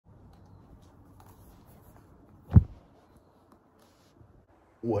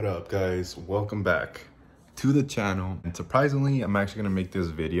What up, guys? Welcome back to the channel. And surprisingly, I'm actually gonna make this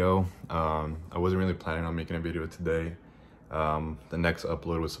video. I wasn't really planning on making a video today. The next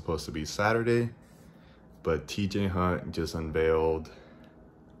upload was supposed to be Saturday, but TJ Hunt just unveiled,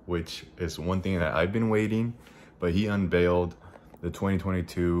 which is one thing that I've been waiting, but he unveiled the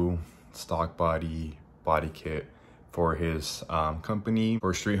 2022 stock body kit for his company,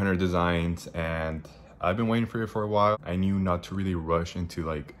 for Street Hunter Designs, and I've been waiting for it for a while. I knew not to really rush into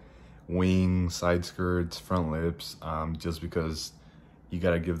like wings, side skirts, front lips, just because you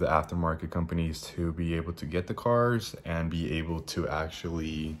gotta give the aftermarket companies to be able to get the cars and be able to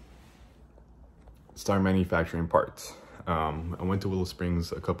actually start manufacturing parts. I went to Willow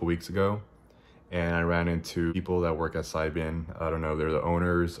Springs a couple weeks ago and I ran into people that work at Sybin. I don't know if they're the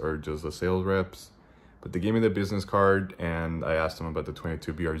owners or just the sales reps, but they gave me the business card and I asked them about the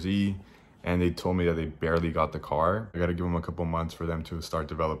 22 BRZ. And they told me that they barely got the car. I gotta give them a couple months for them to start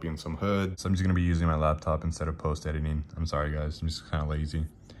developing some hood. So I'm just gonna be using my laptop instead of post editing. I'm sorry guys, I'm just kind of lazy.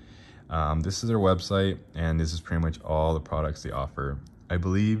 This is their website and this is pretty much all the products they offer. I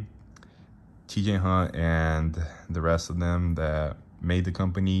believe TJ Hunt and the rest of them that made the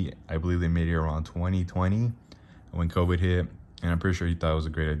company, I believe they made it around 2020 when COVID hit. And I'm pretty sure he thought it was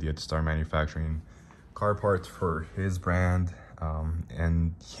a great idea to start manufacturing car parts for his brand.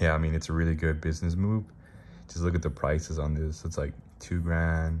 And yeah, I mean, it's a really good business move. Just look at the prices on this. It's like $2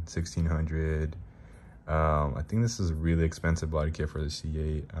 grand, 1,600. I think this is a really expensive body kit for the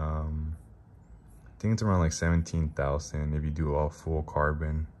C8. I think it's around like 17,000 if you do all full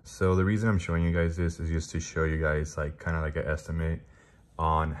carbon. So the reason I'm showing you guys this is just to show you guys like kind of like an estimate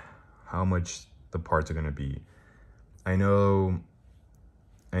on how much the parts are gonna be. I know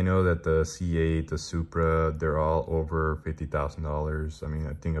that the C8, the Supra, they're all over $50,000. I mean,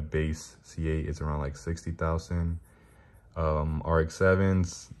 I think a base C8 is around like 60,000.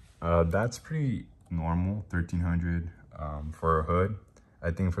 RX-7s, that's pretty normal, 1,300 for a hood.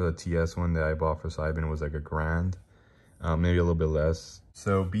 I think for the TS one that I bought for Sybin was like $1 grand, maybe a little bit less.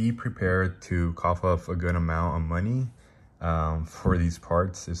 So be prepared to cough up a good amount of money for these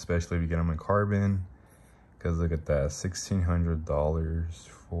parts, especially if you get them in carbon. Because look at that, $1,600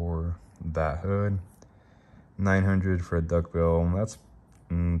 for that hood, $900 for a duckbill. That's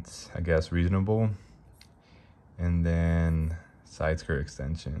I guess reasonable. And then side skirt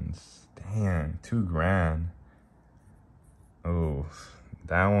extensions, dang, $2 grand. Oh,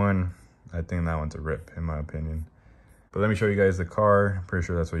 that one, I think that one's a rip in my opinion. But let me show you guys the car. I'm pretty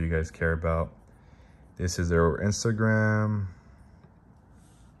sure that's what you guys care about. This is their Instagram,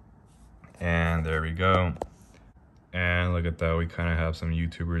 and there we go. And look at that, we kind of have some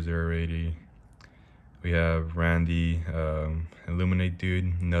YouTubers there already. We have Randy, Illuminate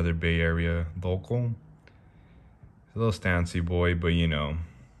Dude, another Bay Area local. A little stancy boy, but you know,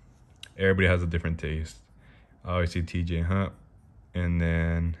 everybody has a different taste. Obviously TJ Hunt, and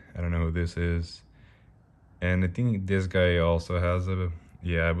then I don't know who this is. And I think this guy also has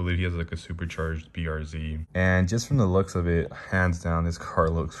I believe he has like a supercharged BRZ. And just from the looks of it, hands down, this car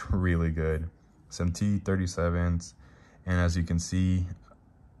looks really good. Some T37s. And as you can see,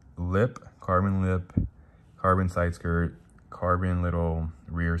 carbon side skirt, carbon little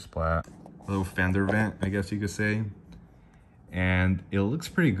rear splat, little fender vent, I guess you could say. And it looks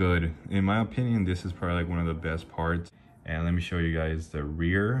pretty good. In my opinion, this is probably like one of the best parts. And let me show you guys the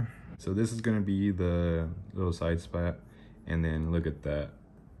rear. So this is gonna be the little side splat. And then look at that.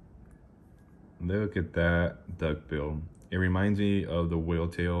 Look at that duckbill. It reminds me of the whale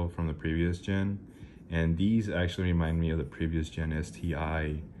tail from the previous gen. And these actually remind me of the previous gen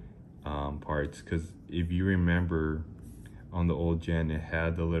STI parts, because if you remember on the old gen, it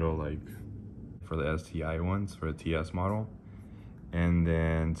had the little like for the STI ones for the TS model, and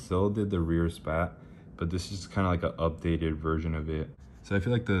then so did the rear spat, but this is kind of like an updated version of it. So I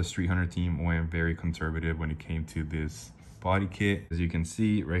feel like the Street Hunter team went very conservative when it came to this body kit. As you can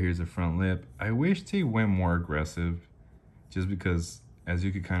see, right here's the front lip. I wish they went more aggressive, just because as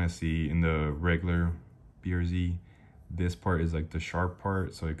you could kind of see in the regular BRZ, this part is like the sharp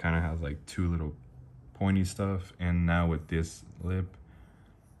part, so it kind of has like two little pointy stuff, and now with this lip,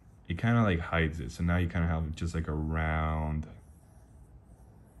 it kind of like hides it. So now you kind of have just like a round,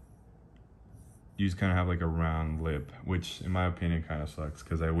 you just kind of have like a round lip, which in my opinion kind of sucks,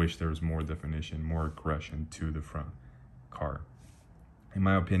 because I wish there was more definition, more aggression to the front car. In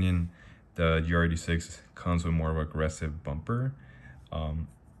my opinion, the GR86 comes with more of an aggressive bumper,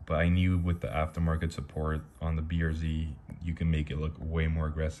 but I knew with the aftermarket support on the BRZ, you can make it look way more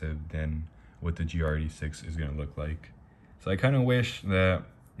aggressive than what the GR86 is gonna look like. So I kind of wish that,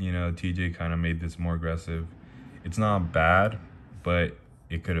 you know, TJ kind of made this more aggressive. It's not bad, but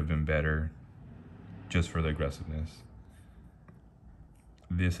it could have been better just for the aggressiveness.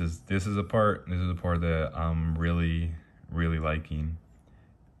 This is a part that I'm really liking.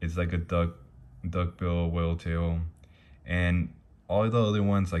 It's like a duckbill whale tail, and all the other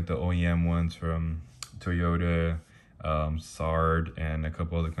ones, like the OEM ones from Toyota, Sard, and a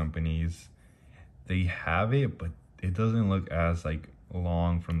couple other companies, they have it, but it doesn't look as like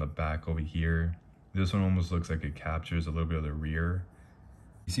long from the back over here. This one almost looks like it captures a little bit of the rear.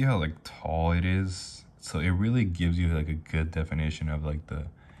 You see how like tall it is? So it really gives you like a good definition of like the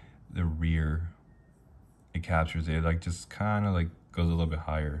rear. It captures it, like just kind of like goes a little bit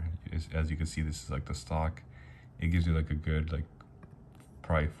higher. As you can see, this is like the stock. It gives you like a good, like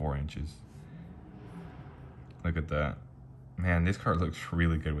probably 4 inches. Look at that. Man, this car looks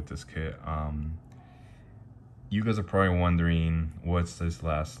really good with this kit. You guys are probably wondering, what's this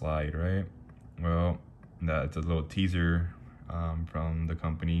last slide, right? Well, that's a little teaser from the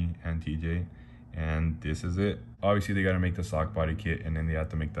company and TJ, and this is it. Obviously, they got to make the stock body kit, and then they have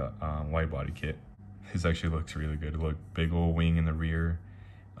to make the wide body kit. This actually looks really good. Look, big old wing in the rear.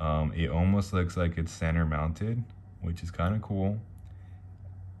 It almost looks like it's center mounted, which is kind of cool.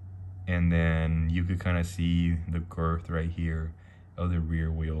 And then you could kind of see the girth right here of the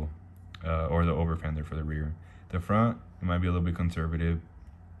rear wheel, or the over fender for the rear. The front, it might be a little bit conservative,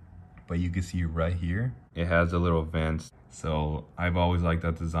 but you can see right here, it has a little vents. So I've always liked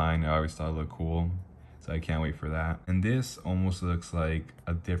that design. I always thought it looked cool. So I can't wait for that. And this almost looks like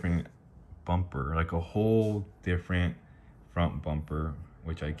a different bumper, like a whole different front bumper,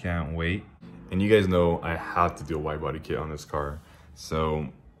 which I can't wait. And you guys know I have to do a wide body kit on this car. So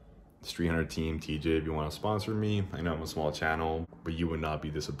Street Hunter team, TJ, if you want to sponsor me, I know I'm a small channel, but you would not be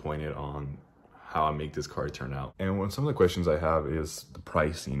disappointed on how I make this car turn out. And some of the questions I have is the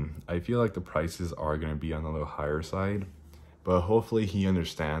pricing. I feel like the prices are going to be on the little higher side, but hopefully he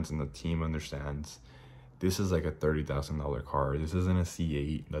understands and the team understands. This is like a $30,000 car. This isn't a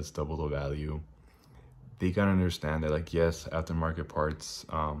C8 that's double the value. They gotta understand that, like, yes, aftermarket parts,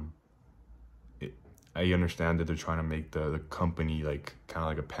 I understand that they're trying to make the company like kind of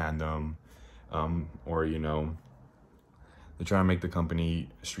like a Pandem, or, you know, they're trying to make the company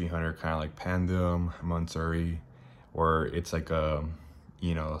Street Hunter kind of like Pandem, Mansuri, or it's like a,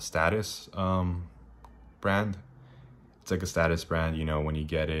 you know, status brand. It's like a status brand, you know, when you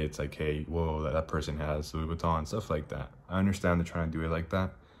get it, it's like, hey, whoa, that person has Louis Vuitton, stuff like that. I understand they're trying to do it like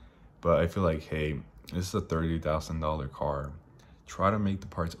that, but I feel like, hey, this is a $30,000 car. Try to make the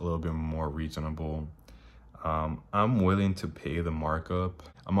parts a little bit more reasonable. I'm willing to pay the markup.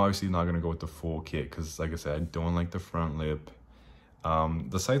 I'm obviously not gonna go with the full kit because, like I said, I don't like the front lip.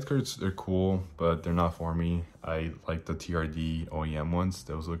 The side skirts, they're cool, but they're not for me. I like the TRD OEM ones.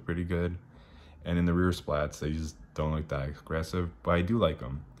 Those look pretty good. And in the rear splats, they just don't look that aggressive, but I do like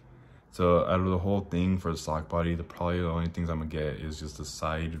them. So out of the whole thing for the stock body, probably the only things I'm gonna get is just the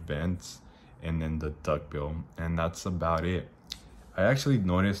side vents and then the duckbill, and that's about it. I actually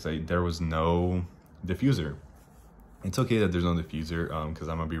noticed that there was no diffuser. It's okay that there's no diffuser because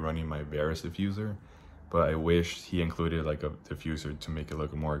I'm gonna be running my BRZ diffuser, but I wish he included like a diffuser to make it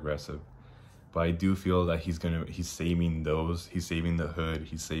look more aggressive. But I do feel that he's saving those, he's saving the hood,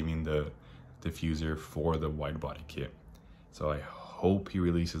 he's saving the diffuser for the wide body kit. So I hope he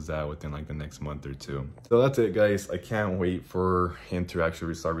releases that within like the next month or two. So that's it, guys. I can't wait for him to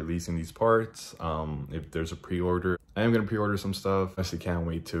actually start releasing these parts. If there's a pre-order, I am gonna pre-order some stuff. I actually can't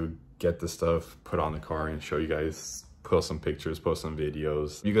wait to get the stuff put on the car and show you guys, post some pictures, post some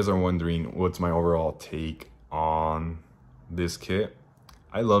videos. You guys are wondering what's my overall take on this kit.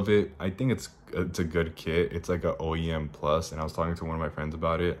 I love it. I think it's a good kit. It's like a OEM plus, and I was talking to one of my friends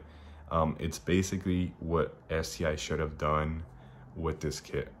about it. It's basically what STI should have done with this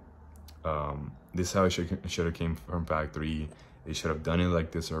kit. This is how it should have came from factory. They should have done it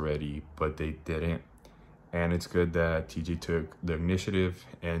like this already, but they didn't. And it's good that TJ took the initiative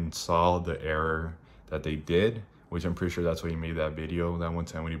and saw the error that they did, which I'm pretty sure that's why he made that video that one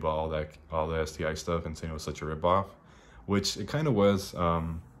time when he bought all the STI stuff and saying it was such a ripoff, which it kind of was.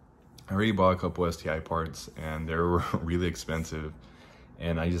 I already bought a couple STI parts and they were really expensive,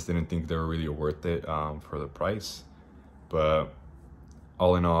 and I just didn't think they were really worth it for the price. But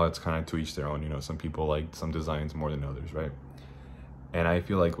all in all, it's kind of to each their own. You know, some people like some designs more than others, right? And I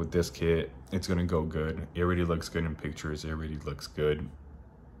feel like with this kit, it's gonna go good. It already looks good in pictures. It already looks good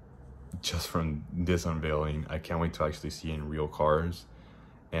just from this unveiling. I can't wait to actually see in real cars,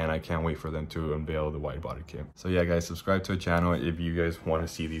 and I can't wait for them to unveil the wide body kit. So yeah, guys, subscribe to the channel if you guys want to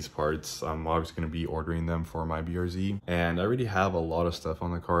see these parts. I'm obviously gonna be ordering them for my BRZ, and I already have a lot of stuff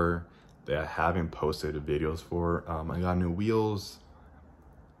on the car that I haven't posted videos for. I got new wheels.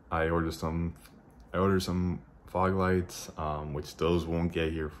 I ordered some fog lights, which those won't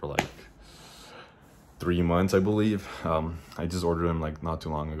get here for like 3 months, I believe. I just ordered them like not too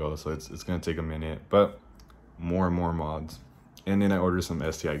long ago, so it's gonna take a minute, but more and more mods. And then I ordered some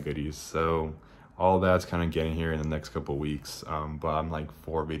STI goodies, so all that's kind of getting here in the next couple weeks. But I'm like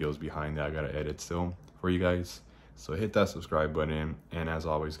 4 videos behind that I gotta edit still for you guys. So hit that subscribe button, and as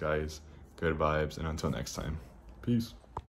always guys, good vibes, and until next time, peace.